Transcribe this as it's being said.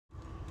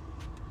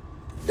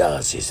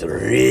Das ist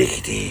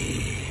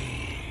richtig.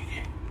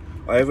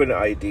 I have an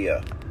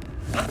idea.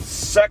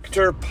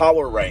 Sector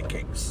power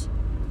rankings.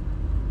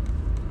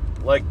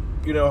 Like,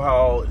 you know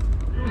how...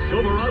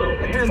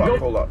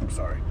 Hold up,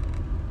 sorry.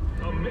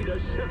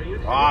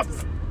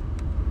 Off.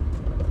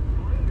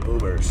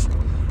 Boomers.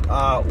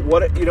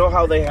 You know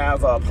how they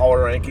have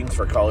power rankings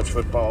for college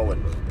football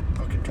and...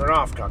 Fucking turn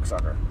off,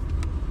 cocksucker.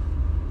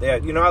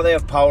 You know how they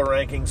have power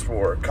rankings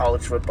for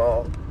college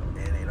football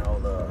and, you know,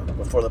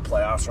 before the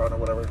playoffs run or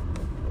whatever?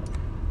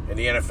 And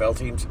the NFL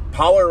teams?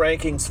 Power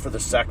rankings for the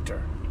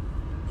sector.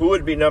 Who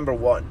would be number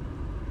one?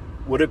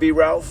 Would it be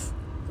Ralph?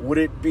 Would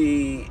it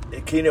be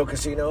Kino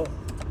Casino?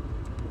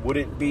 Would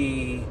it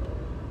be...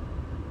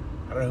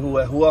 I don't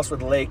know who else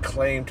would lay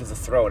claim to the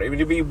throne. I mean,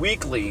 it'd be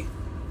weekly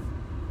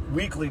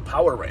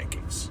power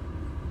rankings.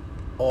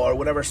 Or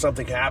whenever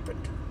something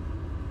happened.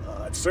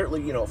 It's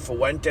certainly, you know,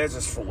 Fuentes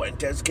is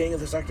Fuentes king of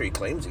the sector. He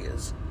claims he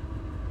is.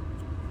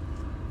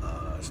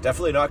 It's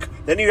definitely not...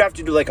 Then you'd have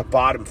to do like a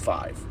bottom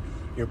five.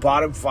 Your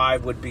bottom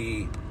five would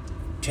be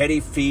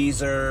Teddy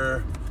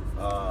Feezer,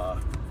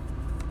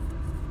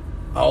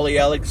 Ollie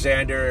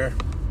Alexander,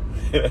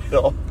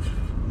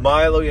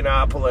 Milo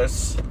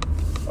Yiannopoulos,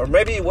 or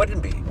maybe it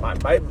wouldn't be.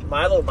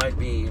 Milo might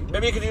be...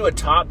 Maybe you could do a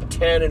top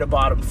 10 and a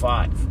bottom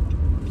 5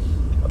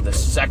 of the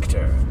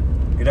sector.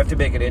 You'd have to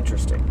make it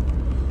interesting.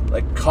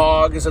 Like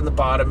Cog is in the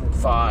bottom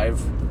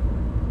 5.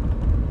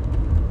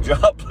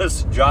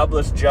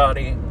 Jobless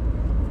Johnny.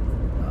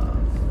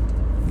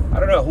 I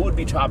don't know who would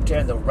be top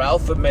 10. The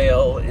Ralph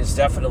Amale is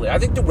definitely... I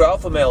think the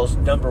Ralph Amale is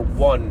number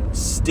 1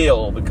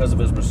 still because of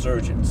his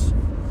resurgence.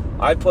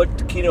 I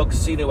put Kino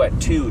Casino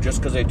at 2 just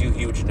because they do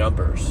huge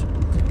numbers.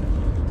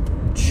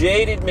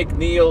 Jaden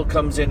McNeil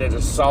comes in at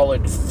a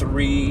solid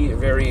 3.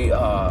 Very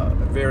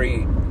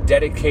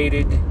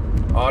dedicated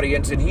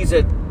audience. And he's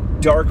a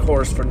dark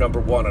horse for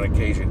number 1 on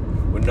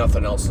occasion when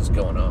nothing else is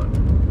going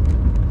on.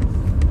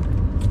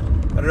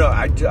 I don't know.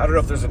 I don't know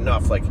if there's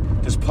enough. Like,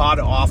 does Pod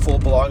Awful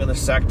belong in the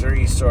sector?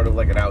 He's sort of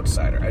like an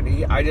outsider.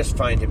 I just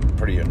find him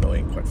pretty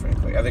annoying, quite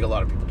frankly. I think a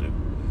lot of people do.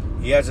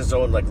 He has his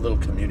own like little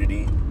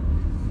community,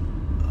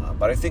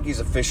 but I think he's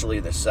officially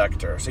in the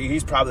sector. So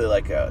he's probably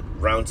like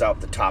rounds out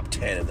the top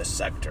 10 in the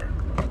sector.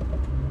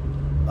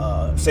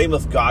 Same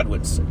with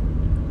Godwinson.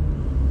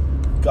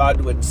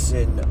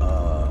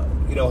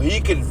 You know, he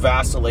could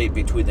vacillate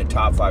between the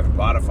top 5 and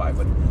bottom 5.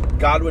 When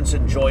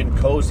Godwinson joined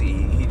Cozy,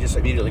 he just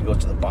immediately goes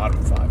to the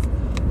bottom 5.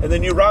 And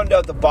then you round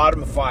out the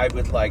bottom 5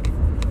 with, like,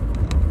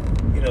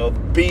 you know,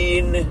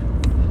 Bean,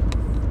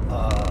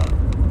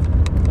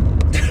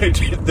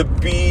 the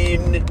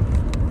Bean,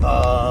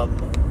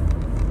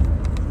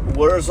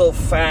 Wurzel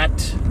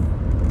Fat,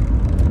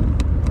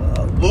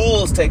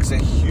 Lules takes a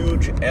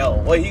huge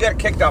L. Well, he got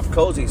kicked off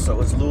Cozy, so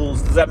is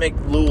Lules. Does that make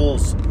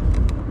Lules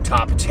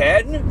top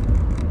 10?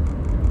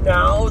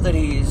 Now that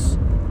he's,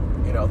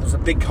 you know, there's a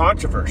big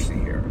controversy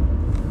here.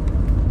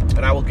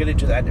 And I will get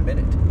into that in a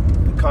minute.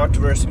 The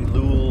controversy with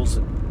Lules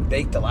and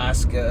Baked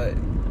Alaska,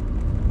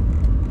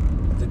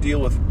 and the deal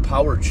with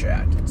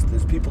Powerchat.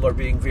 These people are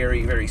being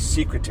very, very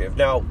secretive.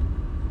 Now,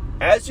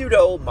 as you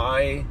know,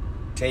 my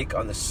take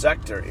on the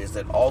sector is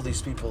that all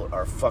these people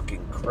are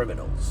fucking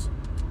criminals.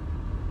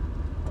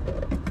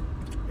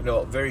 You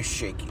know, very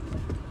shaky.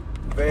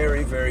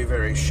 Very, very,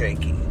 very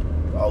shaky.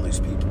 All these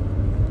people.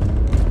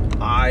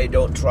 I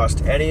don't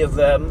trust any of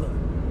them.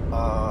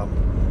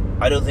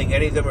 I don't think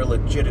any of them are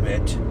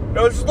legitimate.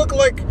 No, just look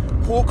like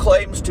who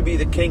claims to be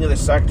the king of the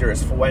sector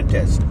is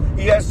Fuentes.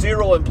 He has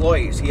 0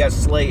 employees. He has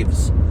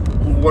slaves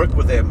who work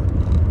with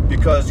him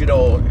because, you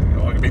know,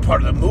 I can be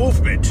part of the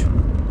movement.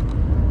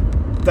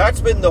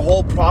 That's been the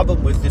whole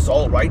problem with this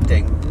alt-right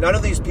thing. None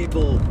of these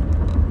people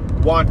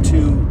want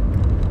to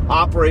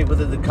operate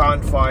within the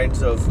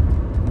confines of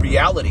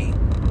reality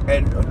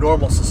and a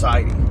normal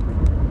society.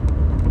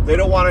 They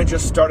don't want to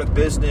just start a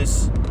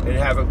business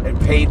and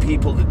pay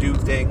people to do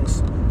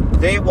things.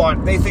 They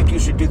think you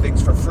should do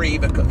things for free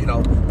because, you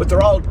know, but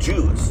they're all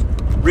Jews,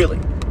 really.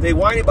 They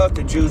whine about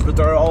the Jews, but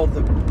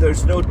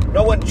there's no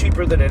one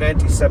cheaper than an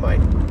anti-Semite.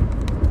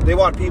 They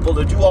want people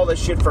to do all this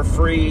shit for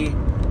free.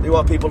 They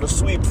want people to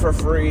sweep for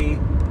free.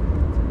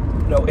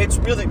 No, it's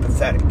really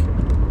pathetic.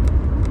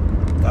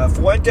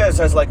 Fuentes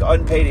has like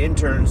unpaid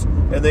interns,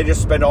 and they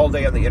just spend all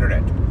day on the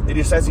internet. He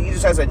just has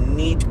a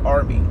neat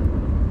army.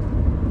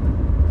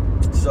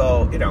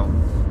 So, you know,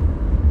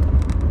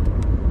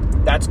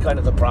 that's kind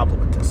of the problem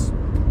with this.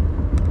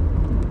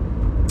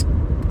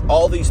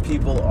 All these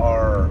people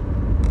are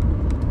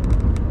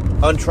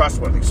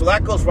untrustworthy. So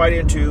that goes right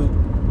into...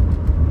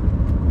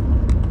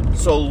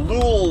 So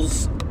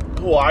Lules,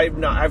 who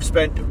I've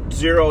spent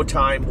 0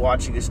 time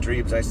watching his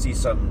streams. I see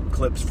some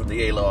clips from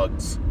the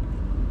A-Logs.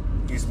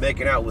 He's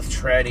making out with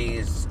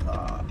trannies.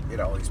 You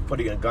know, he's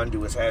putting a gun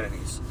to his head and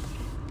he's,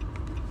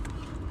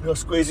 you know,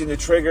 squeezing the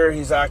trigger.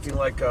 He's acting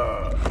like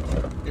a,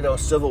 you know,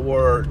 Civil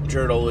War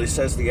journal. He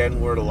says the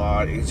N-word a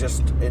lot. He's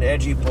just an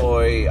edgy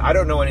boy. I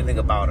don't know anything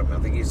about him. I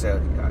think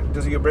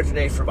does he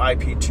originate from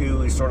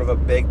IP2? He's sort of a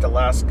baked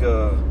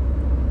Alaska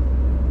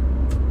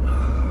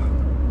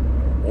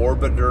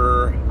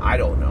orbiter. I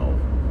don't know.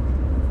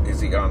 Is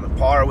he on the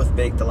par with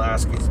Baked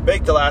Alaska? He's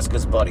Baked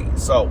Alaska's buddy.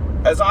 So,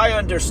 as I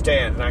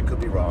understand, and I could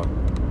be wrong,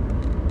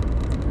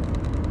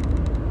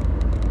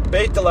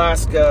 Baked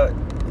Alaska,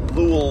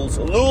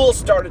 Lulz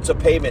started a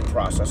payment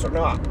process, or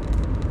not.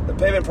 The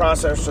payment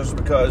processors,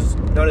 because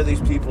none of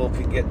these people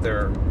can get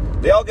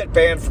they all get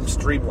banned from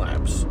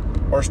Streamlabs.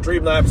 Or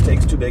Streamlabs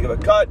takes too big of a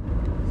cut.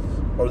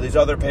 Or these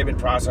other payment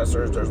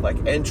processors, there's like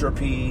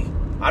Entropy.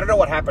 I don't know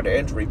what happened to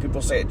Entropy.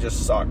 People say it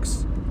just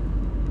sucks.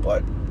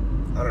 But,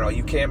 I don't know,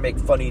 you can't make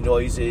funny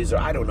noises, or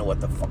I don't know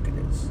what the fuck it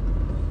is.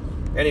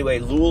 Anyway,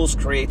 Lulz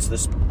creates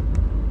this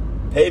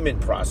payment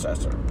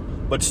processor.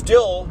 But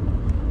still,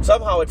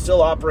 somehow it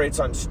still operates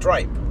on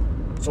Stripe.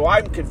 So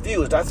I'm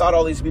confused. I thought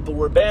all these people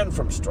were banned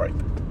from Stripe.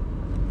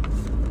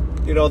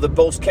 You know, the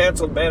most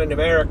canceled man in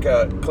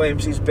America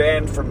claims he's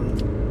banned from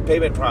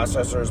payment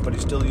processors, but he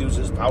still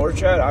uses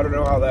Powerchat. I don't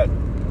know how that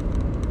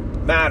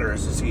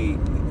matters.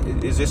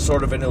 Is this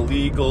sort of an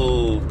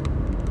illegal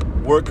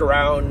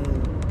workaround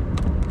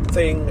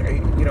thing?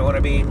 You know what I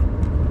mean?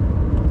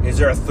 Is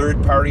there a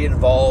third party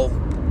involved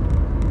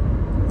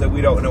that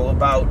we don't know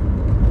about,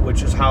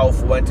 which is how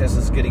Fuentes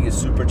is getting his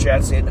super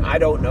chats in? I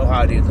don't know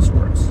how any of this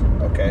works.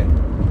 Okay.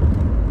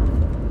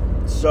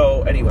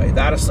 So anyway,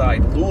 that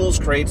aside, Lulz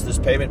creates this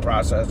payment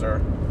processor.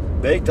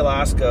 Baked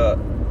Alaska,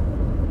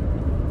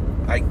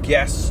 I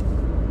guess,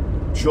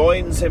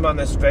 joins him on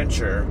this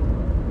venture,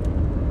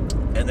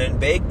 and then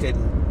Baked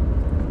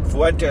and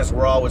Fuentes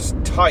were always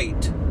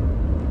tight.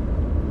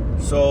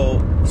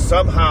 So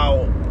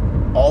somehow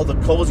all the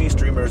cozy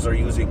streamers are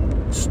using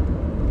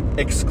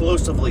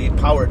exclusively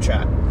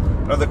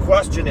Powerchat. Now the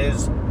question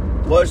is,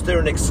 was there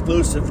an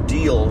exclusive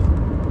deal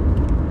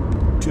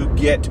to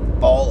get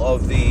all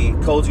of the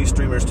cozy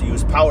streamers to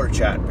use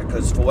Powerchat?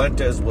 Because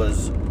Fuentes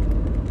was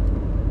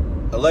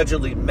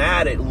allegedly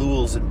mad at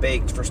Lulz and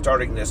Baked for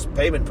starting this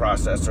payment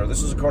processor.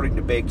 This is according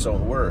to Baked's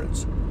own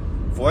words.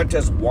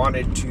 Fuentes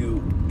wanted to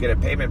get a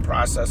payment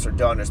processor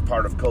done as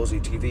part of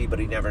Cozy TV, but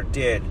he never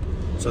did,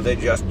 so they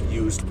just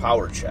used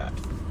Powerchat.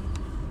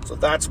 So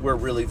that's where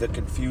really the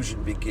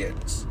confusion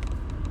begins.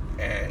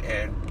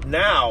 And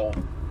now,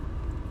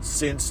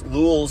 since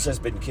Lulz has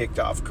been kicked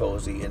off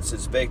Cozy, and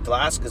since Baked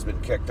Alaska has been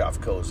kicked off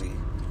Cozy,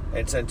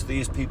 and since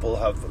these people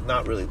have,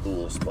 not really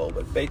Lulz,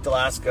 but Baked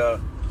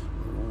Alaska,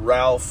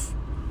 Ralph,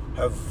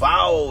 have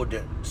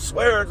vowed,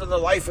 swears on the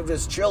life of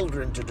his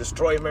children to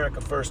destroy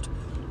America first.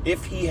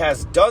 If he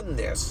has done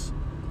this,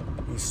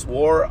 he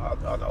swore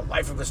on the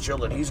life of his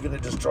children, he's going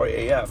to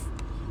destroy AF.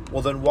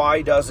 Well, then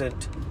why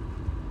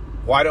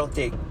don't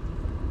they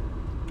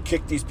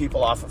kick these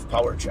people off of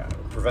Powerchat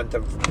and prevent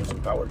them from using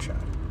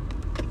Powerchat?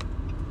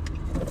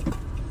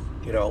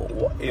 You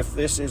know, if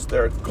this is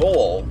their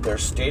goal, their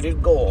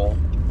stated goal,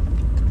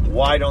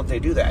 why don't they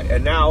do that?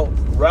 And now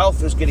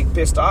Ralph is getting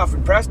pissed off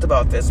and pressed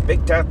about this.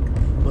 Big Tech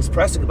was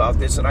pressing about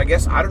this, and I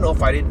guess, I don't know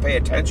if I didn't pay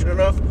attention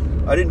enough.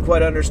 I didn't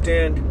quite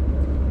understand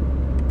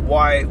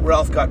why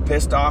Ralph got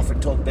pissed off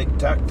and told Big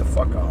Tech to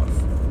fuck off.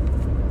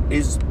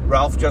 Is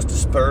Ralph just a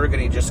spurg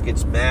and he just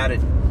gets mad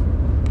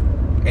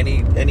and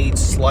he's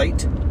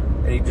slight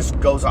and he just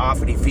goes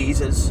off and he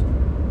feezes?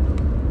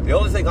 The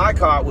only thing I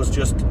caught was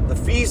just the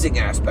feezing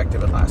aspect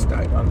of it last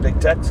night on Big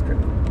Tech's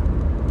screen.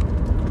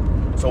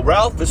 So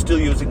Ralph is still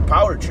using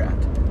Powerchat.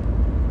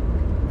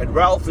 And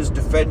Ralph is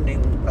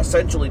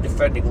essentially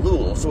defending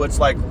Lulz. So it's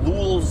like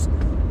Lulz,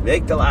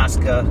 Baked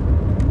Alaska,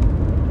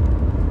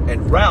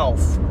 and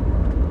Ralph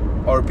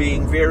are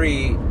being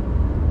very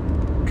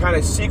kind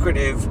of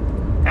secretive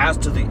as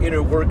to the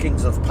inner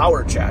workings of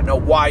Powerchat. Now,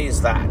 why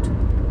is that?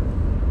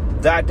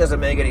 That doesn't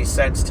make any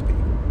sense to me.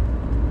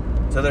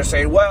 So they're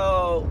saying,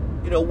 well,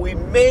 you know, we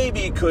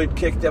maybe could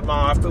kick them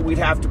off, but we'd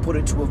have to put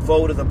it to a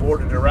vote of the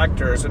board of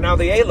directors. And now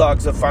the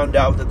A-Logs have found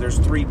out that there's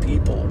 3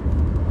 people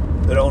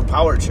that own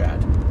Powerchat.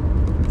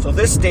 So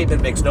this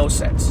statement makes no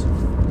sense.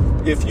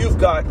 If you've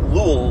got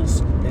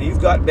Lulz and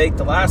you've got Baked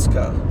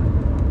Alaska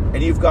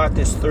and you've got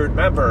this third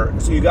member,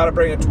 so you got to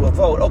bring it to a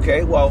vote.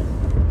 Okay, well,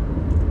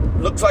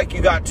 looks like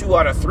you got 2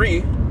 out of 3.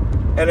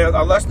 And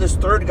unless this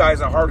third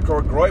guy's a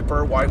hardcore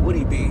groiper, why would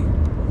he be?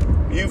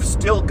 You've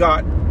still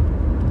got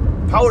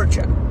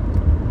Powerchat.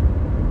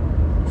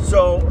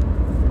 So,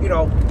 you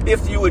know,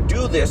 if you would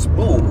do this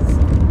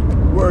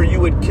move where you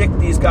would kick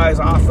these guys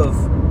off of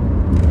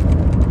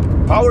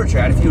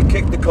Powerchat, if you would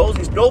kick the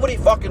Cozies, nobody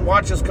fucking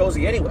watches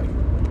Cozy anyway.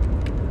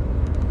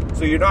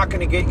 So you're not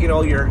going to get, you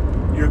know, your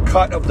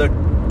cut of the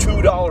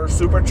 $2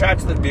 super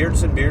chats that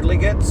Beardson Beardley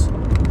gets.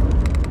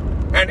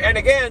 And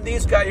again,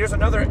 these guys, here's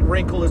another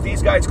wrinkle, is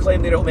these guys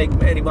claim they don't make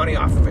any money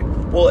off of it.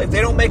 Well, if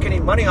they don't make any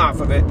money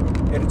off of it,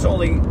 and it's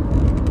only,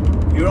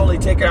 you're only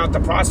taking out the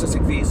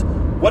processing fees,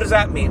 what does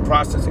that mean,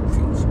 processing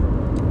fees?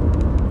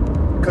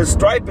 Because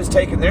Stripe is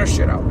taking their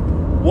shit out.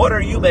 What are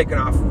you making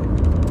off of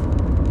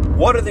it?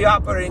 What are the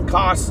operating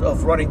costs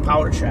of running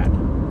Powerchat?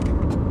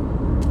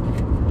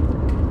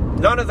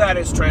 None of that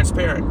is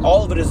transparent.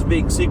 All of it is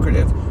being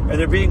secretive, and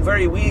they're being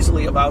very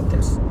weaselly about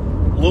this.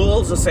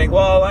 Lulz is saying,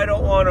 well, I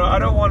don't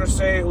want to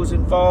say who's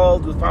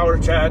involved with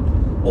Powerchat.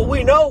 Well,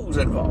 we know who's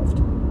involved.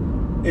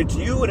 It's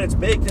you and it's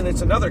Baked and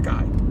it's another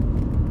guy.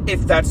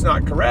 if that's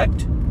not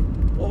correct,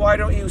 well, why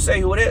don't you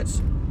say who it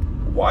is?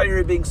 Why are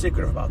you being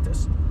secretive about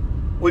this?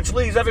 Which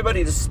leaves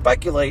everybody to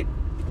speculate,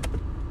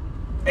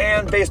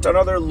 and based on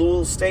other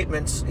Lul's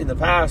statements in the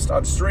past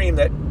on stream,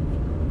 that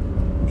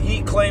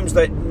he claims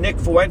that Nick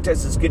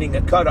Fuentes is getting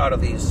a cut out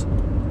of these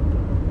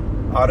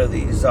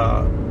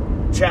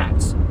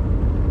chats.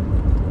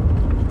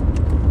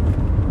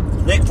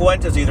 Nick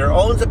Fuentes either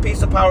owns a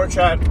piece of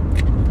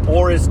Powerchat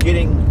or is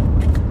getting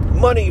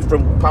money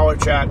from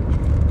Powerchat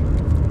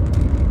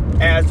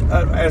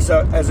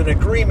as an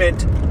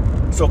agreement,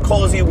 so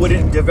Cozy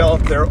wouldn't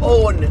develop their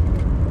own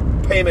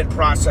payment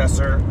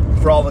processor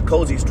for all the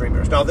Cozy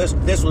streamers. Now this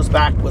was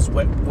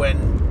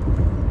when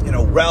you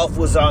know, Ralph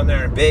was on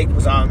there and Baked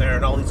was on there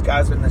and all these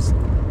guys in this.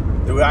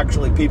 There were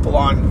actually people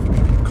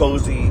on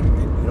Cozy,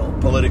 you know,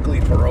 politically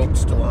Perot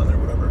still on there,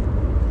 whatever.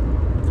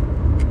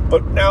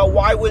 But now,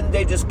 why wouldn't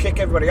they just kick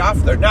everybody off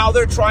there? Now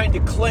they're trying to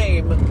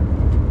claim.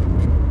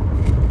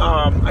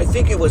 I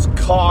think it was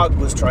Cog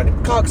was trying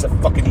to. Cog's a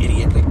fucking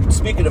idiot.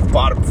 Speaking of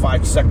bottom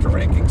 5 sector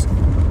rankings,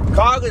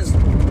 Cog is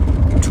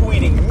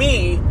tweeting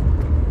me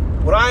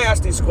when I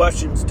ask these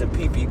questions to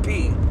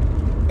PPP,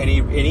 and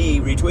he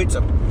retweets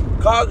them.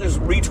 Cog is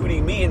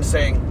retweeting me and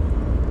saying,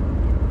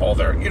 "Oh,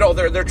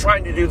 they're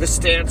trying to do the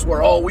stance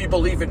where, oh, we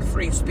believe in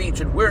free speech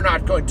and we're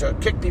not going to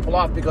kick people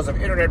off because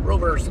of internet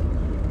rumors."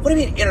 What do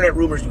you mean internet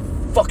rumors, you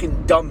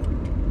fucking dumb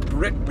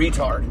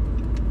retard?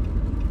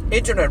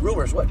 Internet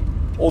rumors, what?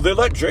 Oh, they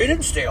let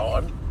Jaden stay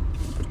on.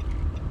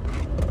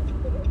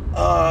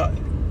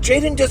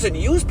 Jaden doesn't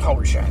use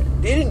Powerchat.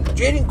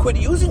 Jaden quit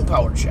using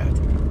Powerchat.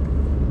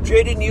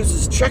 Jaden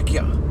uses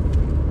Czechia.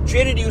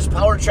 Jaden used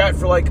Powerchat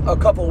for like a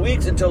couple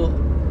weeks until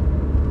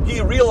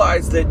he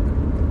realized that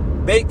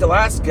Baked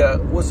Alaska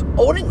was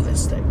owning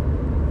this thing.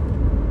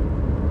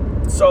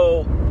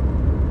 So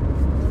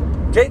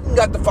Jaden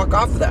got the fuck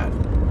off of that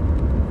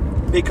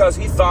because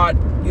he thought,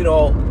 you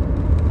know,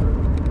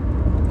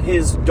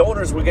 his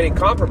donors were getting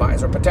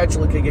compromised or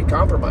potentially could get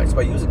compromised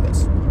by using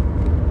this.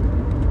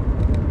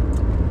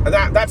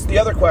 And that's the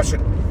other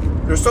question.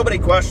 There's so many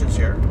questions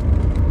here.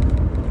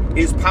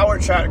 Is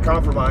Powerchat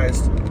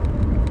compromised?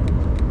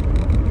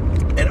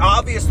 And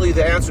obviously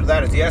the answer to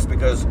that is yes,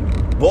 because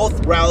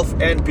both Ralph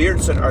and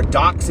Beardson are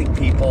doxing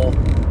people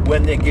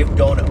when they give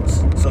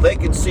donos. So they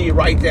can see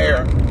right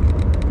there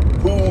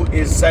who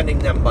is sending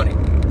them money.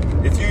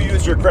 If you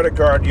use your credit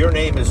card, your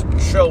name is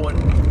shown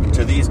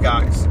to these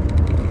guys.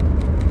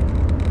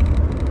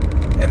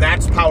 And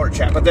that's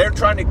Powerchat. But they're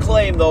trying to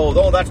claim, though,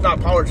 that's not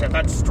Powerchat,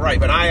 that's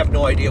Stripe. And I have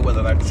no idea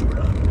whether that's true or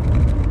not.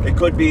 It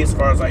could be as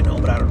far as I know,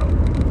 but I don't know.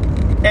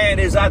 And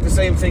is that the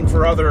same thing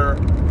for other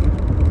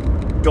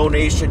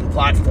donation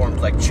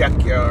platforms like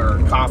Czechia or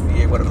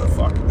Coffee, whatever the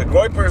fuck? The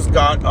Groypers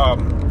got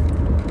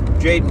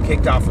Jaden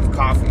kicked off of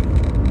Coffee.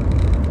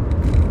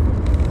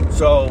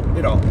 So,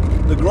 you know,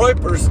 the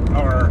Groypers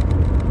are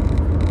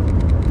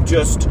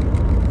just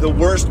the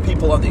worst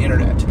people on the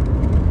internet.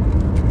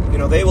 You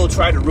know, they will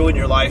try to ruin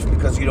your life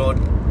because you don't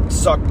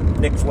suck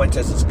Nick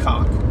Fuentes'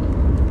 cock.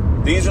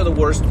 These are the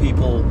worst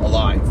people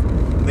alive.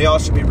 And they all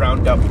should be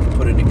rounded up and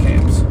put into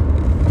camps.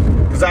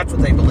 Because that's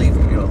what they believe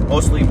in, you know.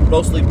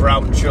 Mostly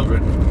brown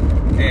children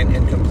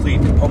and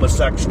complete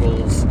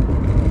homosexuals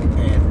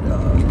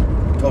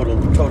and total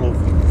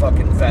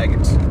fucking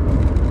faggots.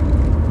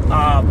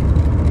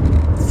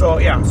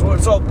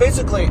 So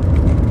basically,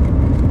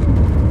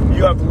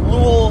 you have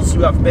Lulz,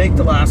 you have Baked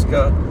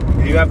Alaska,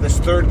 and you have this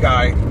third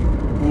guy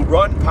who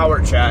run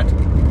Powerchat,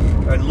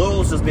 and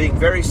Lulz is being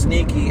very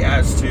sneaky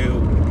as to,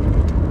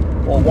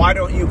 well, why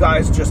don't you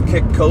guys just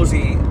kick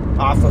Cozy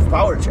off of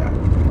Powerchat?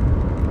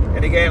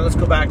 And again, let's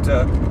go back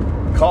to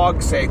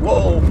Cog saying,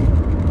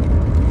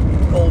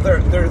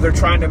 they're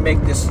trying to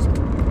make this,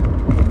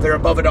 they're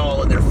above it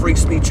all, and they're free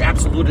speech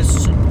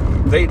absolutists.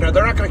 They're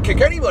not going to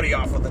kick anybody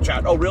off of the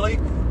chat. Oh, really?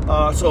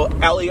 So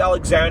Ali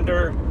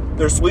Alexander,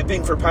 they're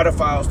sweeping for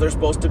pedophiles. They're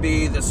supposed to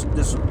be this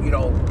you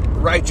know,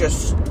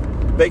 righteous,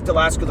 Baked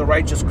Alaska, the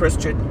righteous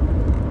Christian.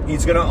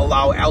 He's going to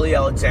allow Ali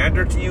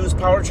Alexander to use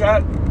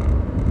Powerchat.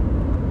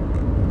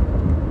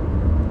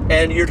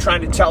 And you're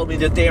trying to tell me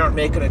that they aren't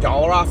making $1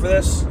 off of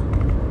this?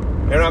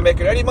 They're not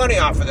making any money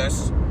off of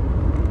this.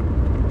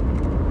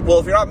 Well,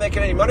 if you're not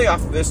making any money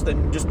off of this,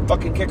 then just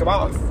fucking kick them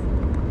off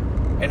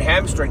and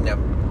hamstring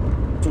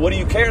them. So what do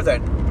you care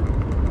then?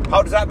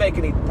 How does that make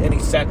any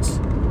sense?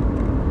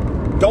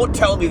 Don't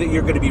tell me that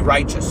you're going to be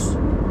righteous.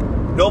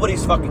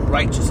 Nobody's fucking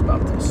righteous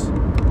about this.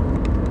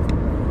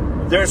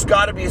 There's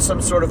got to be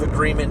some sort of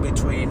agreement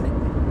between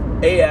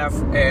AF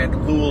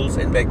and Lulz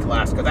and Baked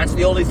Alaska. That's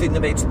the only thing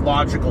that makes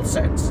logical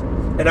sense.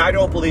 And I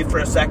don't believe for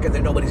a second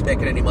that nobody's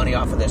making any money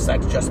off of this.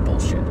 That's just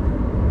bullshit.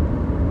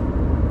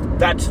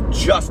 That's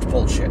just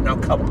bullshit. Now,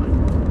 come on.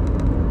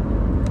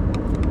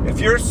 If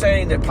you're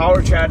saying that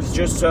Powerchat is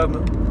just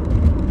some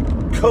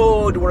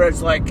code where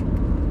it's like,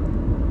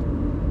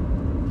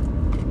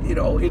 you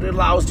know, it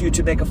allows you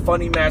to make a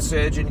funny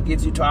message and it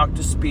gives you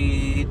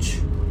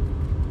talk-to-speech,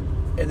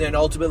 and then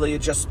ultimately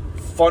it just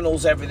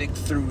funnels everything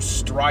through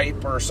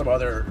Stripe or some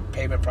other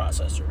payment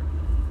processor.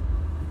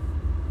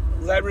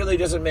 that really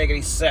doesn't make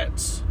any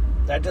sense.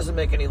 That doesn't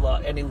make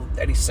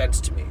any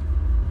sense to me.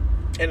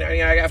 And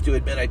I have to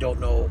admit, I don't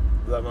know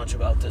that much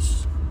about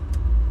this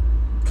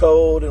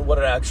code and what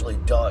it actually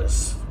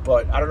does.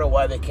 But I don't know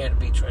why they can't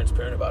be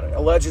transparent about it.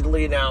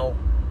 Allegedly now,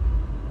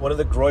 one of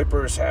the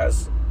Groypers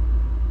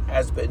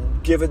has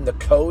been given the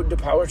code to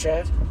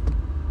Powerchat.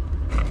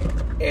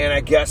 And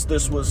I guess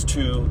this was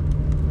to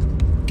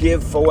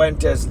give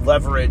Fuentes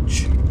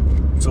leverage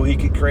so he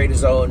could create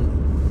his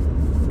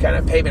own kind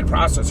of payment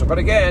processor. But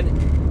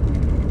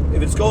again,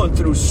 if it's going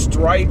through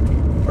Stripe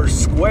or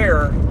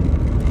Square,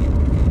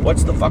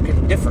 what's the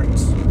fucking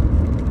difference?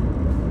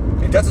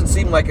 It doesn't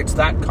seem like it's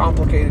that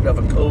complicated of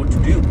a code to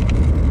do.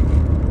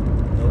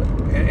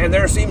 And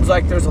there seems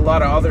like there's a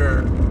lot of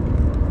other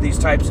these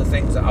types of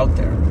things out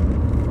there.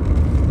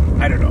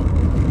 I don't know.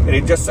 And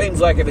it just seems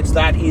like if it's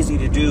that easy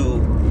to do,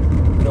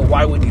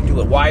 why would you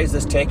do it? Why is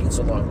this taking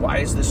so long? Why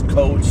is this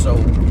code so...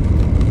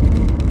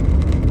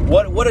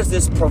 What is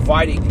this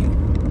providing you?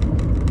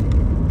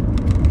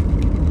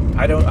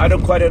 I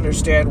don't quite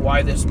understand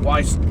why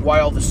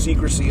all the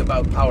secrecy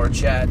about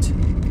Powerchat.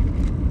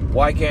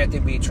 Why can't they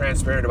be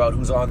transparent about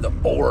who's on the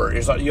board?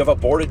 You have a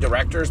board of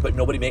directors, but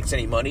nobody makes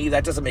any money?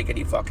 That doesn't make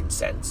any fucking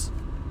sense.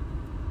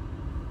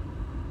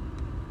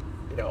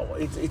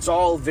 It's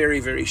all very,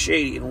 very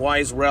shady. And why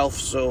is Ralph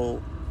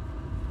so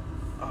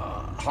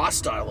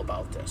hostile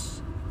about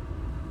this?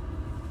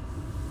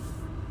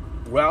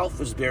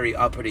 Ralph is very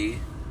uppity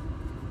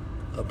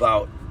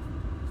about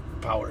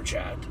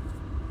Powerchat.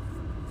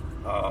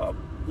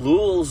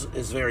 Lulz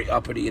is very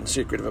uppity and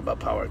secretive about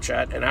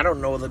Powerchat, and I don't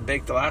know that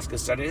Baked Alaska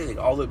said anything.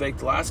 All that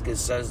Baked Alaska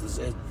says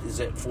is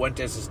that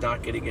Fuentes is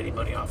not getting any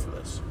money off of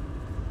this.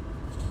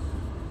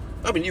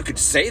 I mean, you could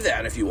say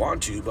that if you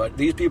want to, but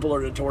these people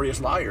are notorious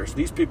liars.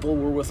 These people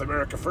were with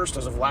America First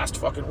as of last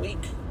fucking week.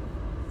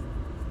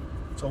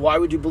 So why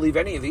would you believe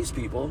any of these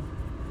people?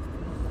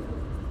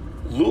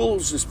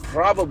 Lulz is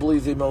probably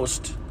the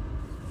most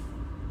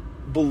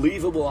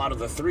believable out of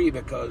the three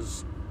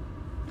because,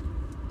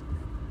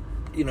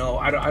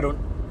 I don't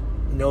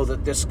know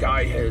that this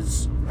guy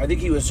has... I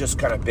think he was just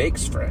kind of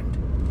Bake's friend.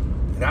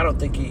 And I don't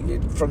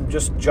think from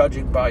just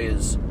judging by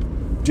his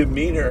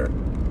demeanor,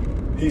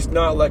 he's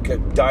not like a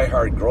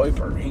diehard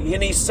Groyper.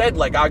 He said,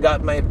 I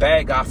got my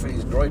bag off of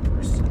these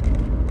Groypers.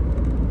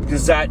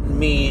 Does that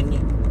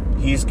mean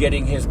he's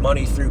getting his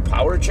money through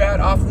Powerchat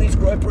off of these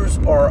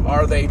Groypers? Or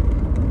are they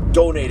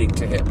donating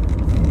to him?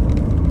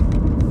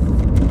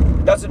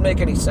 It doesn't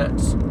make any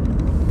sense.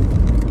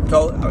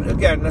 So,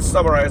 again, let's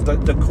summarize.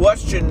 The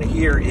question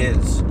here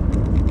is,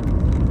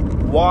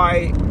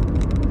 why,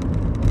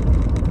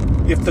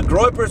 if the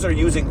Groypers are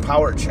using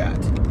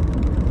Powerchat,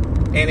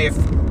 and if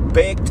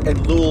Baked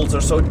and Lulz are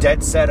so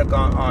dead set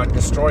on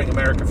destroying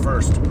America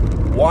First,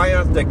 why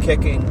aren't they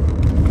kicking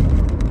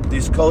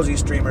these cozy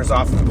streamers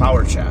off of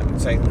Powerchat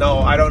and saying, no,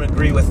 I don't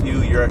agree with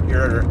you,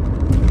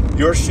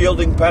 you're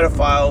shielding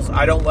pedophiles,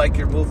 I don't like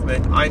your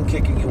movement, I'm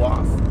kicking you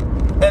off?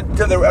 And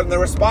the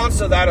response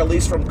to that, at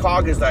least from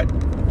COG, is that,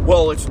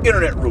 well, it's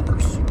internet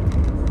rumors.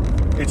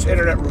 It's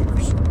internet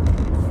rumors.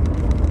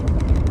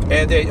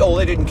 And they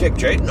didn't kick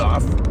Jaden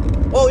off.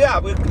 Well, yeah,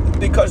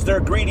 because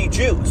they're greedy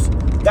Jews.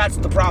 That's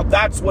the problem.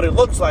 That's what it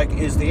looks like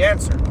is the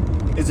answer.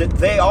 Is that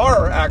they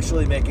are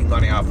actually making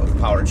money off of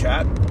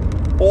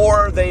Powerchat,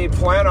 or they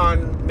plan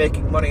on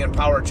making money on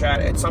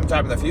Powerchat at some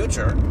time in the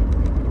future.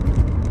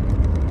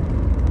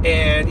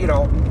 And,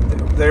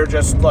 they're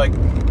just like,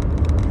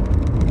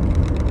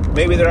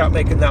 maybe they're not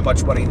making that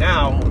much money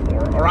now,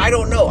 or I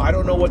don't know. I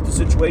don't know what the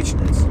situation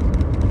is.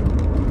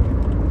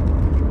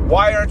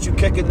 Why aren't you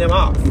kicking them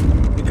off?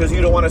 Because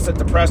you don't want to set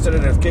the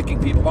precedent of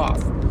kicking people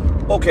off.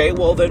 Okay,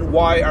 well then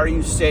why are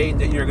you saying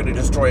that you're going to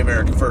destroy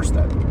America First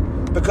then?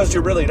 Because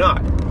you're really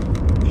not.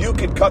 You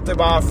could cut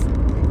them off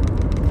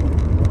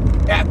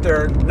at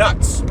their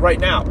nuts right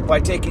now by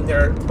taking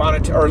their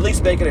monetary, or at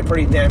least making it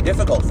pretty damn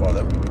difficult for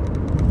them.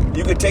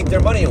 You could take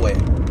their money away.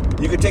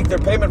 You could take their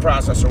payment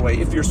processor away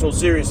if you're so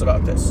serious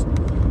about this.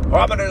 Or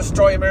I'm going to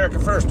destroy America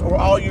First. Or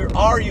are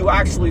you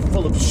actually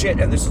full of shit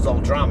and this is all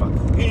drama?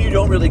 You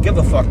don't really give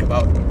a fuck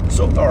about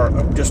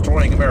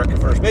destroying America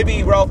First.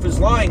 Maybe Ralph is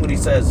lying when he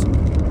says,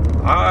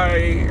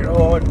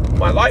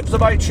 my life's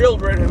of my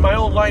children and my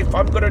own life,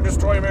 I'm going to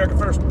destroy America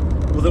First.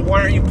 Well, then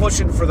why aren't you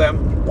pushing for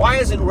them? Why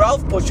isn't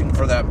Ralph pushing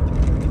for them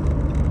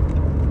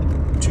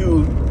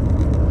to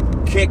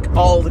kick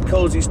all the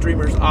cozy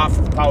streamers off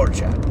of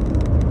Powerchat?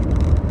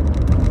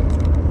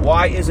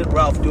 Why isn't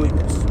Ralph doing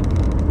this?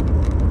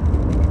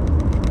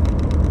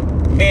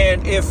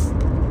 And if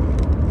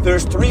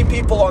there's 3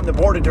 people on the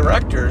board of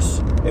directors,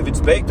 if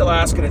it's Baked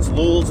Alaska and it's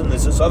Lulz and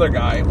there's this other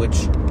guy,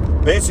 which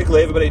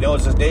basically everybody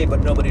knows his name,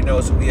 but nobody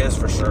knows who he is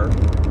for sure.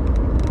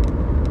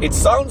 It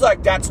sounds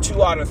like that's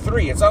 2 out of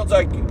 3. It sounds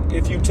like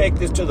if you take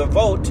this to the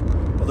vote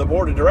of the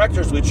board of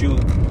directors, which you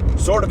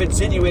sort of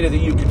insinuated that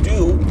you could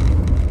do,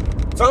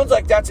 it sounds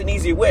like that's an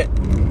easy win,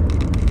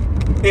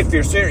 if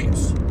you're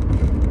serious.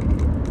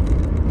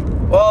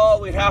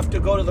 Well, we'd have to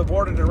go to the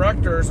board of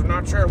directors. I'm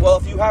not sure. Well,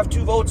 if you have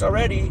 2 votes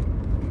already,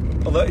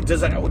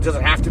 Does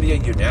it have to be a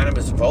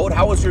unanimous vote?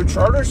 How is your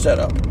charter set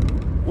up?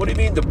 What do you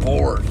mean the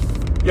board?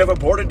 You have a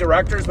board of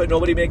directors, but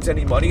nobody makes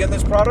any money in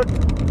this product?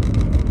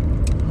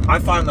 I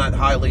find that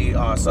highly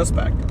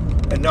suspect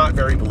and not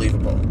very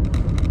believable.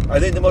 I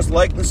think the most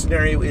likely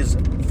scenario is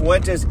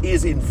Fuentes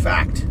is, in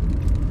fact,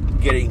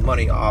 getting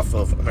money off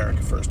of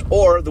America First.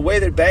 Or the way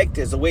that banked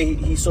is, the way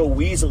he so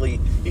weaselly,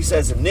 he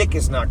says Nick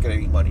is not getting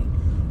any money.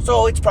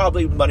 So it's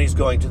probably money's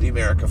going to the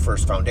America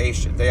First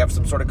Foundation. They have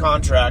some sort of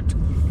contract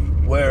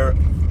where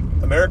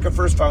America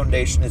First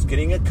Foundation is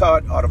getting a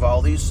cut out of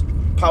all these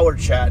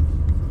Powerchat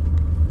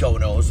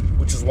donos,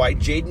 which is why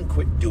Jaden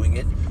quit doing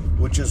it,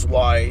 which is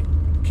why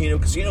Kino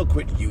Casino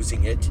quit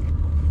using it.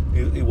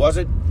 It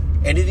wasn't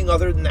anything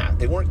other than that.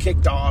 They weren't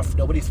kicked off.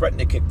 Nobody threatened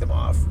to kick them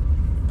off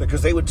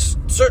because they would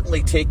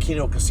certainly take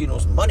Kino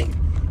Casino's money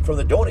from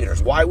the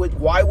donators. Why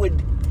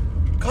would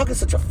Cock is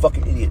such a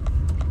fucking idiot.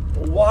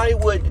 Why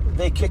would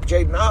they kick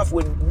Jaden off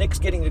when Nick's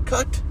getting a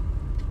cut?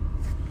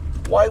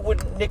 Why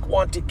wouldn't Nick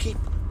want to keep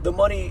the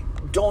money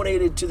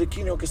donated to the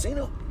Kino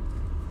Casino?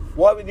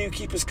 Why would you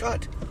keep his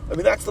cut? I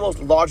mean, that's the most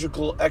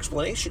logical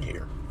explanation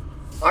here.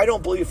 I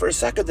don't believe for a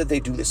second that they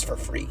do this for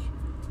free.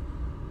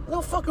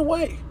 No fucking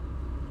way.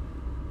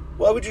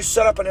 Why would you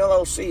set up an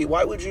LLC?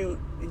 Why would you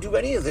do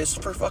any of this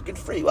for fucking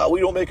free? Well, we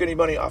don't make any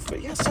money off of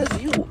it. Yes,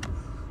 says you.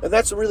 And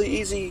that's a really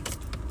easy,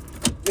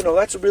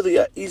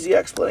 easy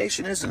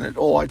explanation, isn't it?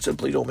 Oh, I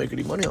simply don't make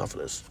any money off of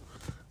this.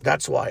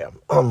 That's why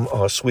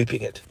I'm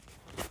sweeping it.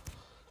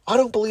 I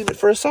don't believe it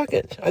for a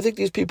second. I think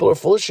these people are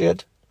full of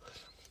shit.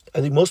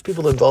 I think most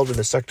people involved in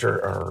the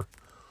sector are,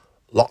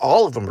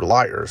 all of them are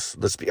liars,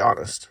 let's be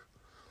honest.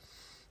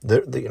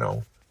 And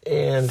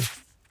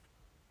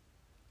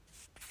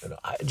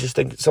I just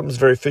think something's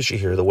very fishy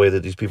here, the way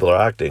that these people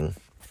are acting.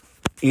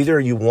 Either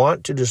you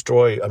want to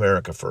destroy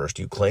America First,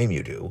 you claim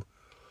you do,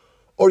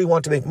 or you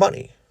want to make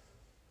money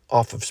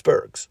off of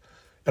Spurgs.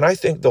 And I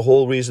think the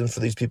whole reason for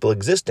these people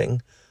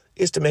existing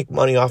is to make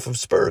money off of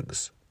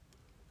Spurgs.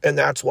 And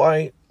that's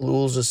why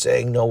Lulz is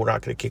saying, no, we're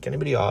not going to kick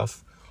anybody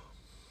off.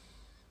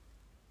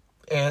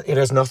 And it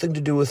has nothing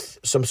to do with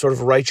some sort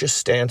of righteous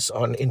stance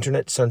on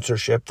internet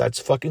censorship. That's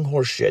fucking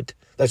horseshit.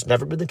 That's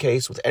never been the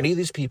case with any of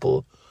these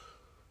people.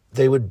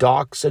 They would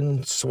dox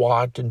and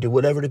swat and do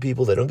whatever to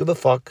people. They don't give a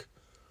fuck.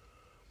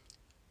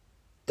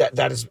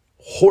 That is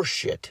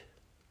horseshit.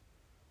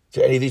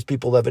 To any of these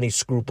people have any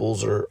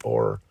scruples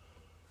or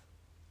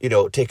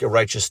take a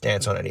righteous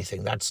stance on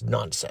anything. That's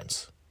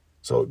nonsense.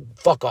 So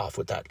fuck off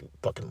with that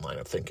fucking line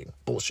of thinking.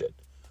 Bullshit.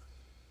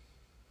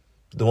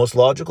 The most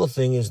logical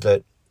thing is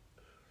that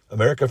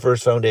America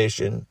First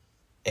Foundation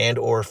and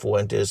or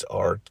Fuentes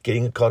are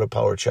getting a cut of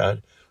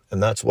Powerchat,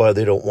 and that's why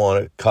they don't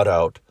want to cut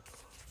out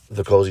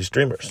the cozy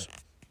streamers.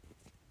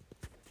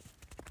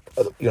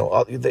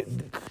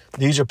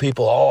 These are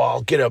people,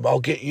 I'll get them, I'll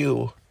get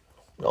you.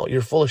 No,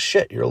 you're full of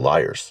shit. You're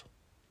liars.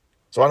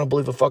 So I don't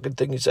believe a fucking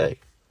thing you say.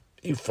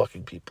 You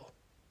fucking people.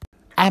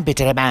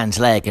 Amputate a man's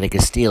leg and he can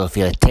still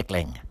feel it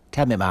tickling.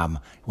 Tell me, Mom,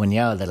 when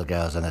your little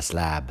girl's on a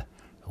slab,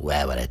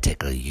 where will it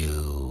tickle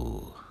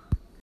you?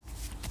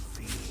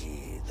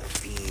 The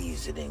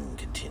feasing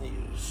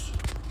continues.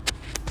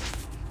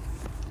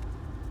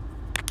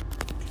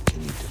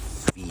 Continue to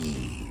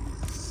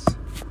fees.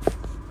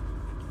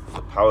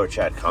 The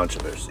Powerchat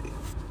controversy.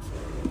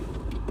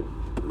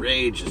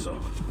 Rage is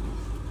on.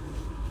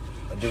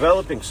 A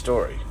developing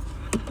story,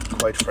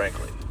 quite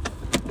frankly.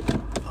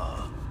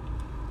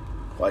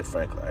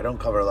 I don't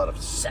cover a lot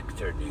of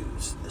sector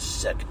news, the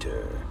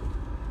sector.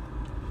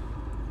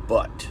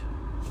 But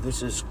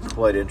this is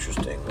quite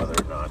interesting, whether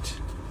or not.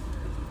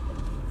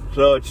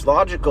 So it's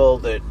logical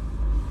that...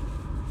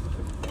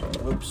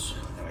 Oops,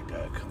 that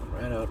guy coming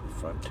right out in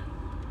front.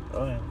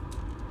 Oh, yeah.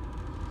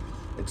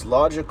 It's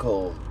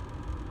logical.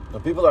 Now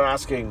people are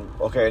asking,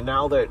 okay,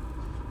 now that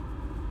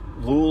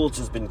Lulz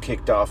has been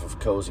kicked off of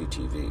Cozy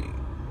TV,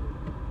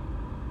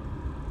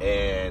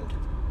 and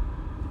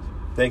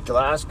Baked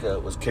Alaska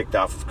was kicked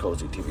off of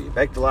Cozy TV.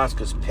 Baked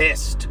Alaska's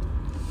pissed.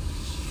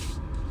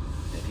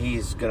 And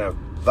he's going to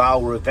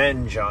vow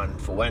revenge on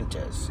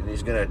Fuentes. And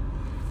he's going to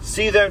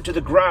see them to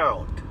the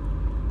ground.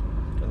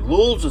 And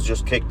Lulz was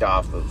just kicked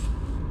off of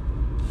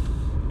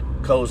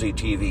Cozy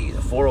TV.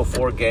 The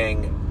 404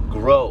 gang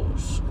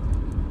grows.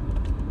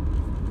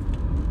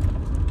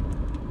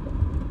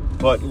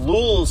 But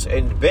Lulz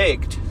and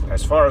Baked,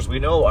 as far as we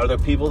know, are the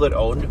people that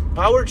owned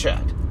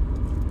Powerchat.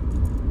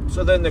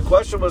 So then the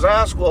question was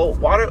asked, well,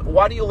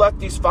 why do you let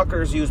these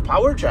fuckers use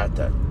Powerchat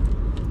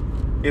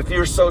then? If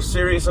you're so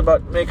serious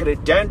about making a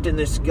dent in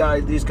these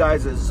guys' if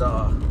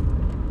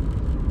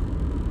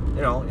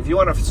you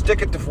want to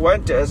stick it to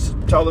Fuentes,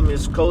 tell them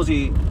his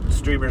cozy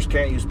streamers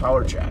can't use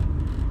Powerchat.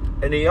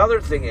 And the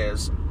other thing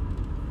is,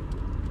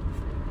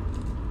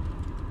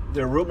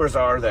 the rumors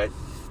are that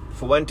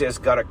Fuentes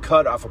got a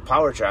cut off of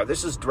Powerchat.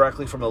 This is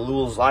directly from a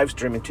Lulz live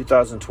stream in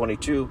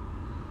 2022,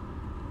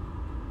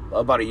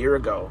 about a year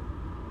ago.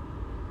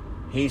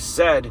 He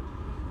said,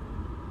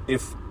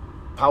 if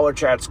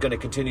Powerchat's going to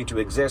continue to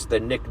exist,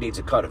 then Nick needs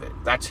a cut of it.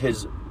 That's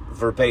his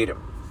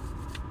verbatim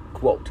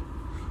quote.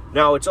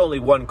 Now, it's only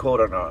one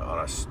quote on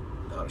a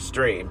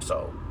stream,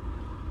 so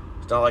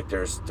it's not like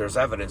there's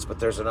evidence, but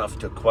there's enough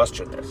to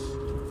question this.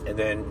 And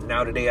then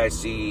now today I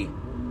see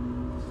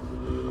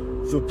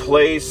the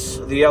place,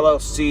 the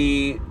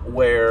LLC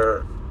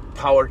where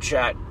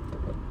Powerchat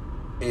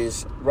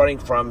is running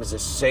from is the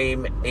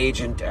same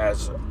agent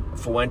as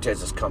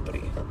Fuentes'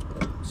 company.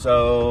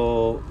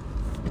 So,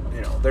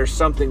 there's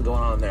something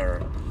going on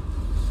there.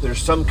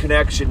 There's some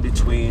connection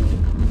between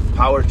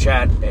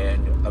Powerchat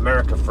and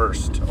America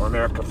First or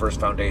America First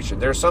Foundation.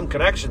 There's some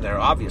connection there,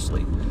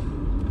 obviously.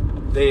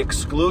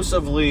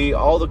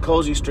 All the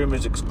Cozy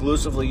streamers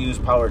exclusively use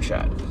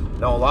Powerchat.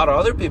 Now, a lot of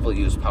other people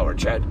use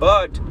Powerchat,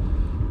 but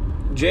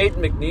Jaden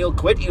McNeil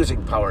quit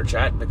using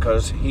Powerchat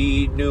because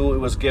he knew it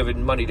was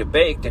giving money to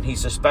Baked, and he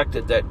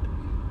suspected that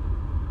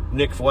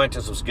Nick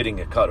Fuentes was getting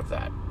a cut of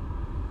that.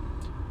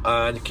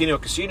 The Kino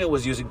Casino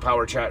was using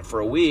Powerchat for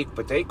a week,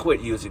 but they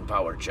quit using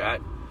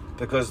Powerchat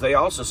because they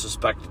also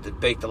suspected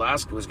that Baked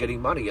Alaska was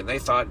getting money, and they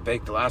thought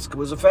Baked Alaska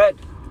was a Fed.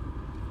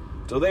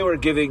 So they were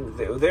giving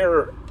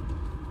their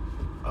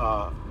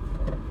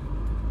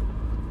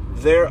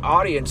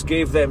audience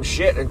gave them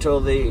shit until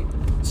they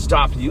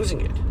stopped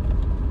using it.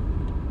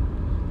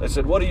 They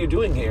said, "What are you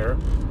doing here?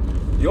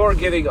 You're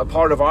giving a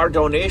part of our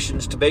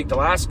donations to Baked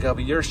Alaska,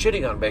 but you're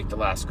shitting on Baked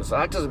Alaska, so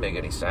that doesn't make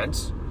any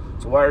sense.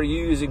 So why are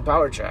you using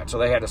Powerchat?" So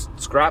they had to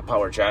scrap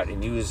Powerchat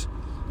and use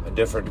a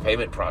different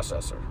payment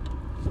processor.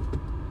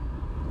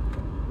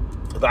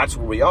 That's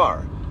where we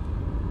are.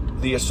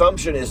 The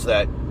assumption is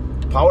that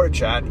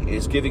Powerchat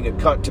is giving a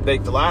cut to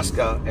Baked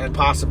Alaska and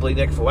possibly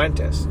Nick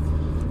Fuentes.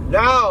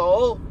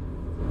 Now,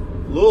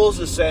 Lulz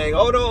is saying,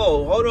 oh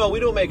no, we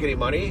don't make any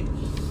money.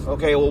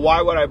 Okay, well,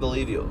 why would I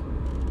believe you?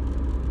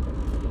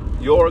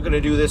 You're going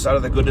to do this out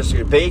of the goodness of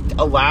your... Baked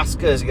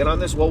Alaska is in on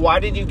this? Well,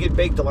 why did you get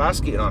Baked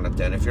Alaska in on it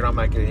then if you're not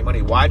making any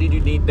money? Why did you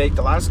need Baked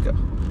Alaska?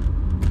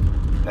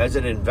 As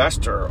an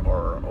investor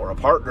or a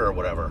partner or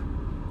whatever.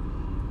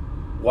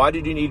 Why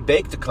did you need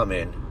Baked to come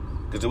in?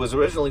 Because it was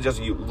originally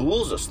just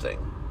Lulz's thing.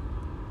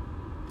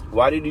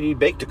 Why did you need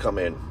Baked to come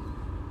in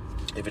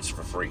if it's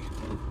for free?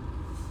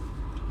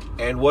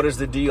 And what is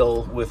the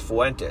deal with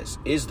Fuentes?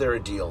 Is there a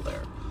deal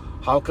there?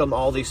 How come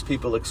all these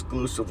people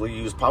exclusively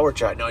use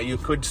Powerchat? Now, you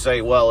could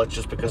say, well, it's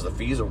just because the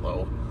fees are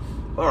low.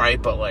 All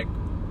right, but why?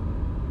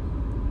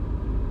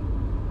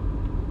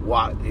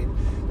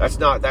 That's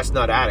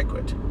not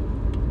adequate.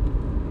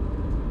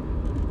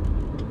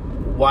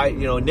 Why?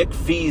 Nick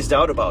feesed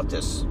out about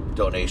this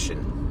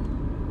donation.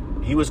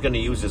 He was going to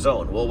use his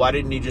own. Well, why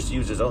didn't he just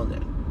use his own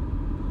then?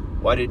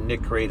 Why didn't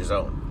Nick create his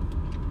own?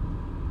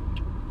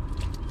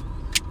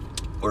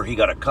 Or he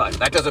got a cut.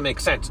 That doesn't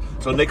make sense.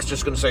 So Nick's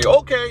just going to say,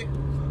 okay,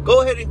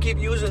 go ahead and keep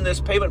using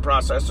this payment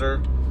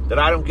processor that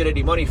I don't get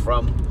any money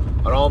from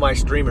on all my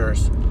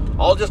streamers.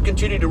 I'll just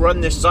continue to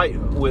run this site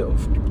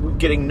with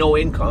getting no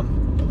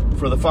income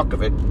for the fuck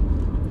of it.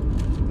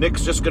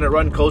 Nick's just going to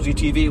run Cozy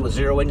TV with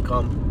zero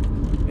income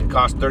and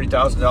cost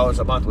 $30,000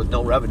 a month with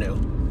no revenue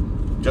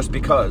just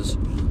because.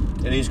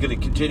 And he's going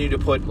to continue to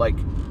put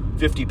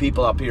 50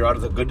 people up here out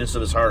of the goodness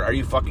of his heart. Are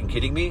you fucking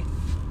kidding me?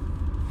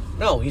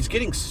 No, he's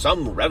getting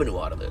some revenue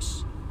out of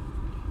this.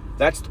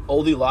 That's the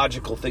only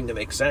logical thing that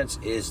makes sense,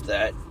 is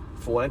that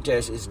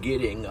Fuentes is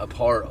getting a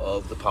part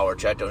of the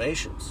Powerchat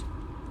donations.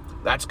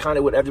 That's kind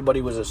of what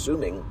everybody was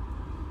assuming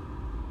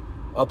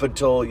up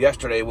until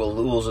yesterday. Well,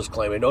 Lulz is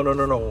claiming,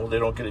 no, they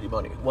don't get any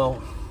money.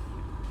 Well,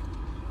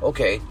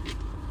 okay.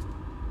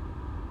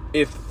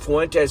 If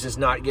Fuentes is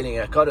not getting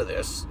a cut of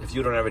this, if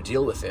you don't have a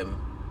deal with him,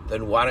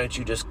 then why don't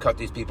you just cut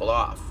these people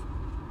off?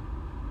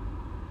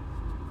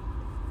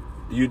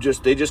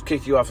 They just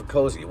kicked you off of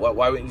Cozy.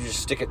 Why wouldn't you just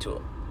stick it to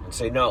them and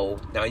say, no,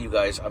 now you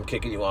guys, I'm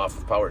kicking you off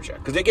of Powerchat?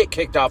 Because they get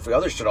kicked off of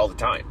other shit all the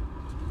time.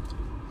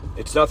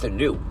 It's nothing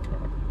new.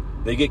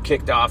 They get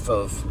kicked off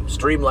of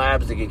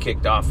Streamlabs. They get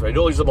kicked off. I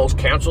know he's the most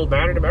canceled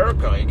man in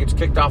America. He gets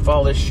kicked off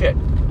all this shit.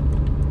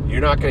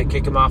 You're not going to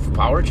kick him off of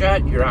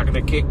Powerchat? You're not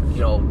going to kick,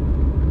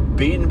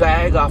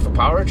 Beanbag off of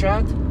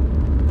Powerchat?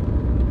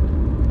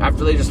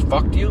 After they just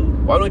fucked you?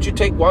 Why don't you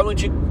take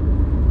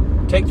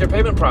their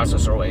payment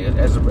processor away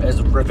as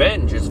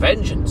revenge, as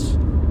vengeance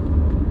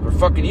for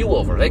fucking you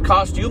over? They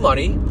cost you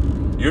money.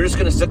 You're just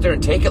going to sit there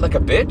and take it like a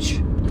bitch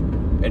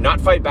and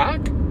not fight back?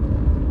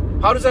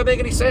 How does that make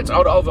any sense?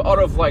 Out of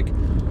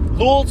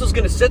Lulz is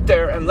going to sit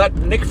there and let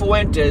Nick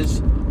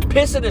Fuentes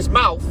piss in his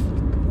mouth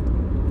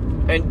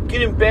and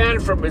get him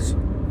banned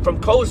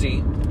from Cozy,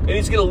 and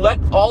he's going to let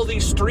all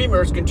these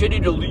streamers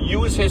continue to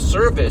use his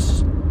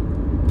service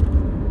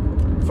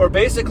for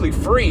basically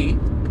free,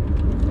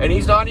 and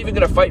he's not even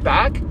going to fight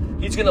back?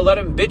 He's going to let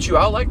him bitch you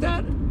out like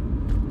that?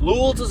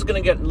 Lulz is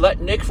going to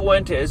let Nick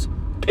Fuentes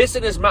piss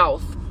in his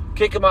mouth,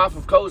 kick him off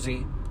of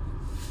Cozy,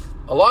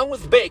 along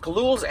with Bake.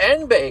 Lulz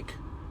and Bake,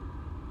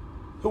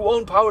 who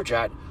own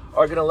Powerchat,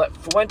 are going to let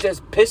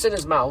Fuentes piss in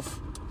his mouth,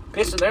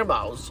 piss in their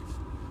mouths,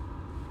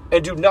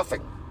 and do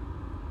nothing.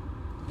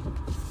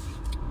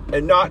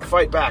 And not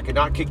fight back, and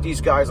not kick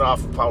these guys off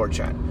of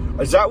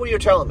Powerchat. Is that what you're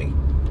telling me?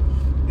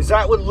 Is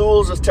that what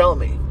Lulz is telling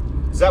me?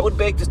 Is that what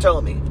Baked is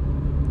telling me?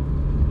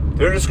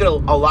 They're just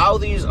going to allow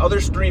these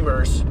other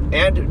streamers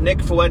and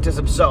Nick Fuentes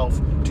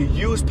himself to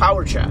use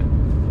Powerchat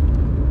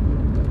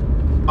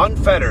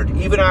unfettered,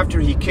 even after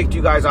he kicked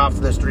you guys off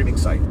the streaming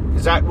site.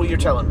 Is that what you're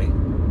telling me?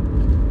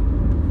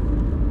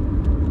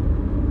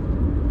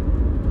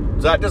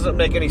 So that doesn't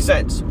make any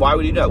sense. Why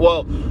would he do that?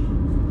 Well,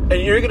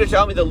 and you're going to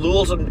tell me that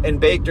Lules and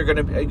Baked are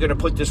going to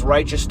put this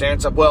righteous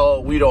stance up,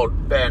 well, we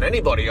don't ban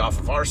anybody off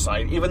of our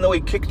site, even though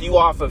he kicked you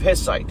off of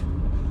his site.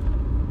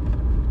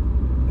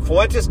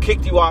 Fuentes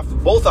kicked you off,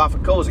 both off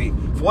of Cozy.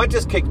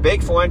 Fuentes kicked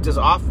Baked Fuentes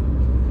off.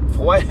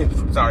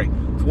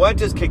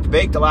 Fuentes kicked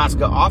Baked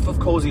Alaska off of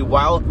Cozy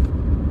while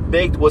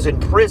Baked was in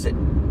prison.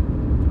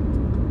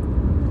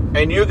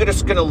 And you're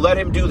just going to let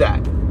him do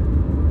that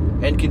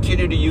and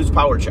continue to use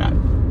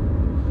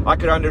Powerchat. I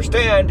could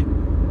understand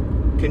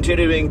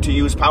continuing to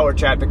use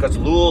Powerchat because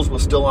Lules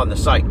was still on the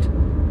site.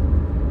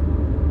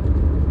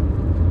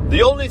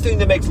 The only thing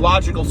that makes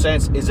logical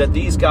sense is that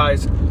these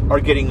guys are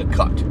getting a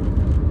cut.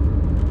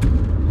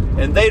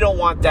 And they don't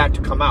want that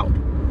to come out,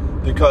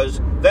 because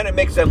then it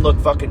makes them look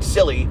fucking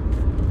silly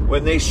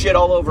when they shit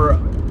all over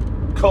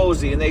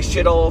Cozy and they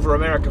shit all over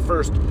America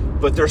First,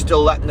 but they're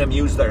still letting them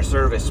use their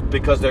service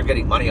because they're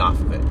getting money off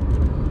of it.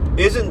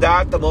 Isn't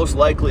that the most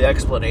likely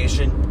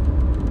explanation?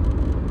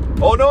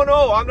 Oh,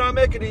 no, I'm not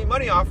making any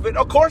money off of it.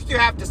 Of course you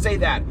have to say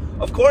that.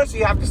 Of course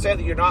you have to say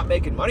that you're not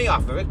making money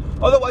off of it.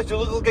 Otherwise you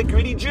look like a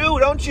greedy Jew,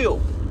 don't you?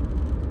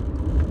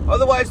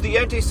 Otherwise the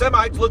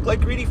anti-Semites look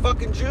like greedy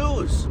fucking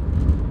Jews.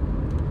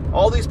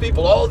 All these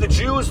people, oh, the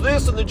Jews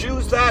this and the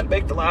Jews that,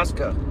 Baked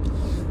Alaska.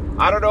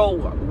 I don't know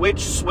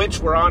which switch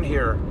we're on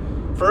here.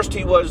 First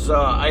he was,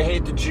 I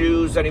hate the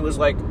Jews, then he was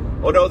like,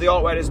 oh no, the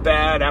alt-right is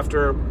bad,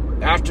 after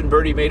Ashton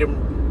Birdie made him,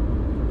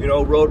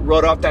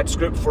 wrote out that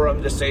script for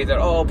him to say that,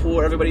 oh,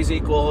 poor, everybody's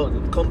equal,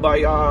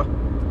 kumbaya,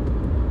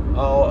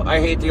 oh, I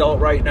hate the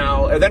alt-right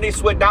now. And then he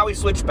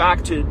switched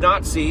back to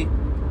Nazi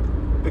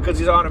because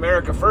he's on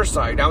America First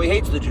side. Now he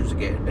hates the Jews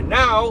again. And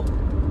now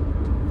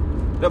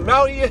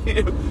he,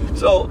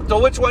 so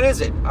which one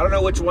is it? I don't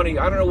know which one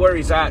I don't know where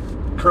he's at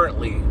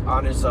currently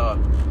on his,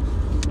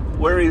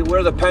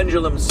 where the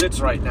pendulum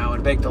sits right now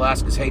in Baked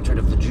Alaska's hatred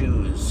of the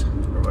Jews,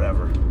 or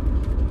whatever.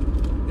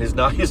 His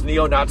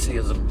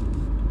neo-Nazism.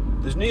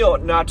 His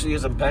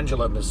neo-Nazism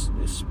pendulum is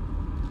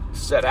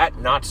set at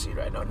Nazi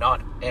right now,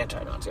 not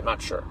anti-Nazi, I'm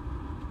not sure.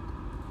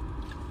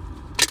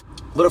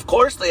 But of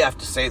course they have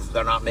to say that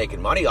they're not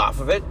making money off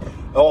of it.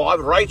 Oh,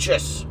 I'm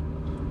righteous.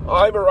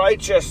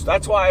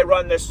 That's why I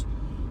run this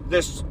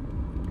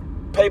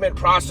payment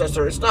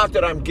processor. It's not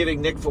that I'm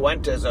giving Nick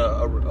Fuentes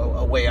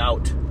a way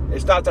out.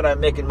 It's not that I'm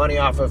making money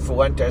off of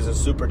Fuentes'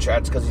 super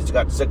chats because he's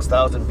got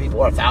 6,000 people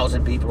or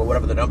 1,000 people or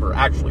whatever the number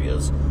actually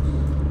is.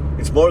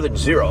 It's more than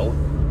zero.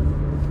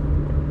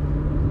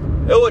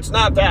 No, it's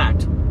not that.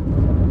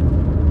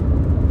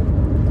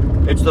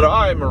 It's that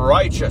I'm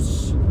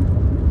righteous.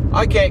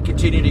 I can't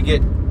continue to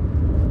get,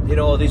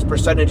 these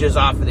percentages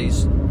off of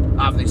these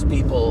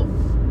people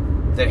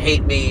that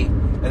hate me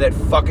and that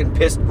fucking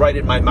pissed right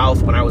in my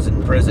mouth when I was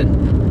in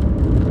prison.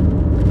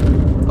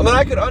 I mean,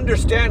 I could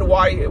understand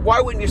why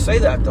wouldn't you say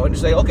that, though? And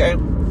you say, okay,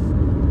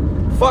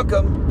 fuck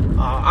them.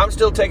 I'm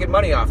still taking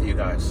money off of you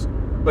guys.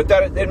 But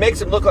that it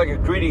makes him look like a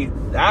greedy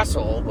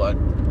asshole, but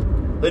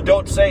then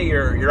don't say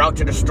you're out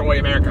to destroy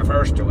America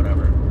First or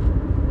whatever.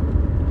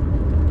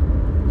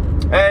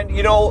 And,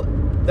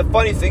 the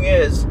funny thing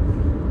is,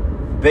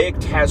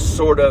 Baked has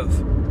sort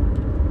of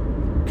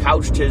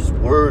couched his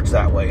words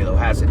that way, though,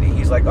 hasn't he?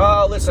 He's like,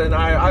 oh, listen,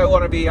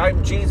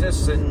 I'm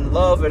Jesus and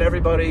love and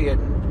everybody,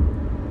 and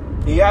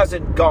he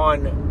hasn't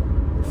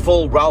gone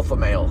full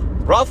Ralph-a-mail.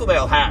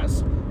 Ralph-a-mail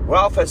has.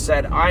 Ralph has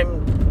said, I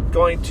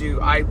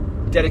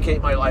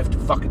dedicate my life to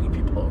fucking you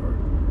people over.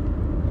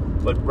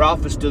 But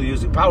Ralph is still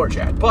using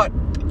Powerchat. But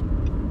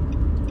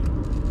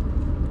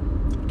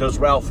does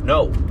Ralph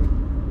know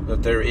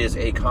that there is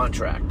a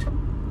contract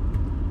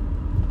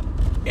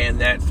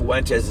and that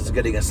Fuentes is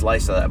getting a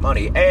slice of that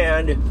money?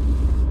 And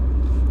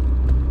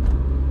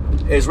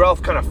is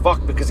Ralph kind of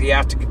fucked because he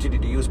has to continue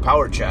to use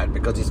Powerchat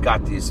because he's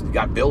got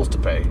bills to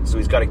pay, so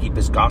he's got to keep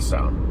his costs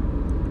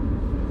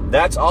down?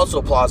 That's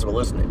also plausible,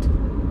 isn't it?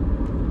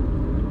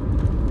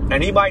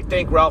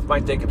 And Ralph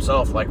might think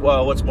himself, like,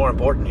 well, what's more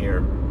important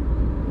here?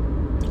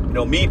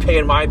 Me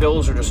paying my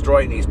bills or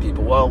destroying these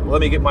people? Well, let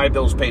me get my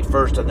bills paid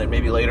first, and then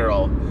maybe later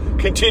I'll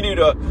continue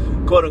to,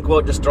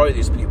 quote-unquote, destroy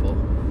these people.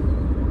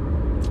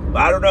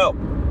 But I don't know.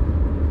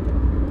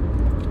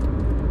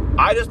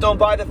 I just don't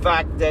buy the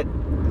fact that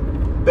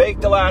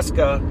Baked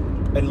Alaska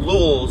and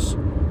Lules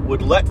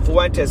would let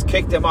Fuentes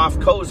kick them off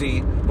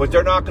Cozy, but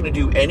they're not going to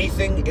do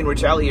anything in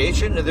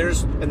retaliation,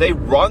 and they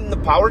run the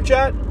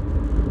Powerchat,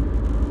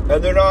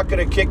 and they're not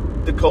going to kick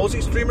the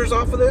Cozy streamers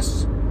off of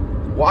this?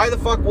 Why the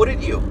fuck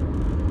wouldn't you?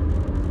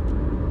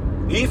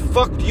 He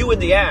fucked you in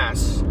the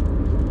ass.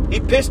 He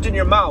pissed in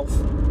your mouth.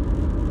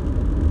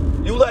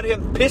 You let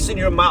him piss in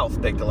your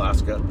mouth, Baked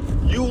Alaska.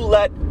 You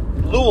let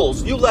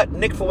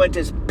Nick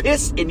Fuentes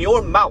piss in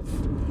your mouth.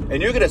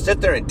 And you're going to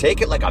sit there and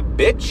take it like a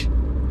bitch?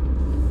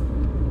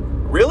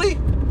 Really?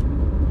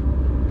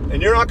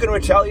 And you're not going to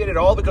retaliate at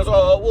all because,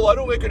 oh, well, I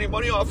don't make any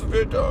money off of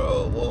it.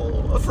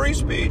 Well, free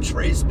speech.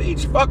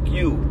 Fuck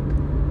you.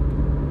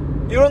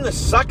 You're in the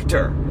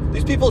sector.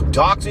 These people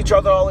dox each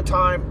other all the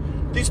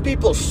time. These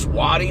people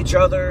swat each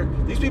other.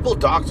 These people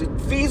dox.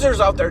 Feezer's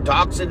out there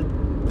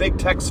doxing Big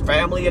Tech's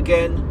family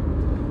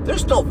again.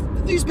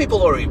 These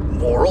people are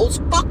morals.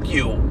 Fuck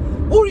you.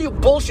 Who are you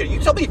bullshit?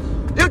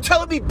 You're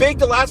telling me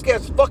Big Alaska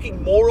has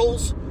fucking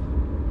morals?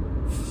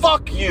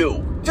 Fuck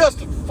you. Just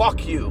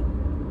fuck you.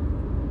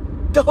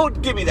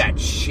 Don't give me that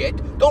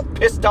shit. Don't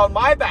piss down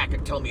my back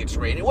and tell me it's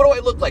raining. What do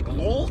I look like,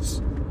 Lulz?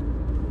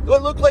 Do I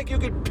look like you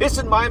can piss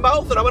in my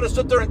mouth and I'm going to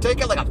sit there and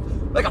take it like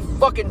a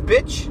fucking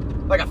bitch?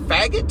 Like a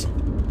faggot?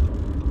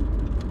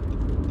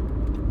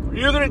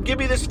 You're going to give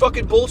me this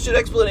fucking bullshit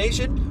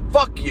explanation?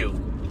 Fuck you.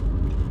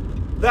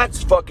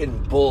 That's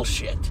fucking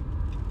bullshit.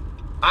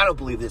 I don't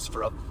believe this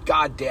for a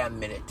goddamn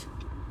minute.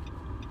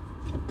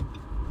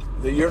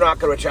 That you're not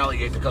going to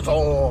retaliate because,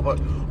 but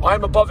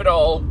I'm above it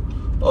all.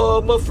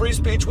 My free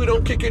speech, we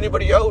don't kick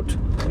anybody out.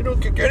 We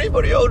don't kick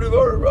anybody out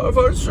of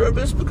our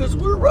service because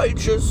we're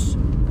righteous.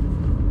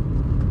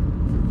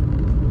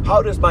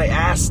 How does my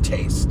ass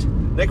taste?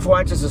 Nick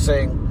Fuentes is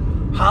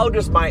saying, how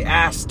does my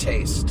ass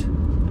taste?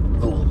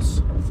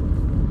 Lulz.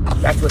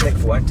 That's what Nick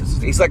Fuentes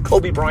is. He's like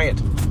Kobe Bryant.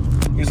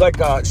 He's like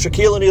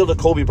Shaquille O'Neal to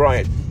Kobe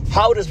Bryant.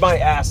 How does my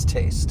ass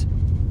taste?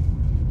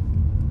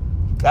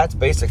 That's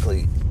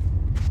basically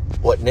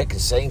what Nick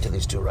is saying to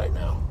these two right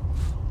now.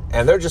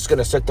 And they're just going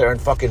to sit there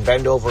and fucking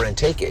bend over and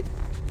take it.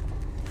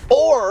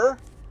 Or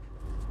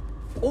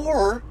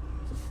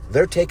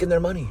they're taking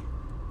their money.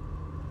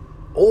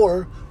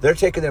 Or they're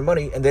taking their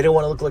money and they don't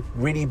want to look like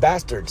greedy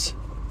bastards.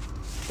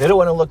 They don't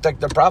want to look like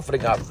they're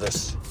profiting off of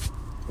this.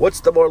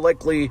 What's the more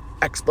likely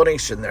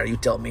explanation there? You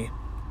tell me.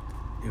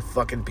 You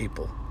fucking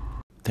people.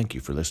 Thank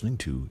you for listening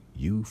to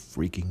You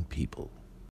Freaking People.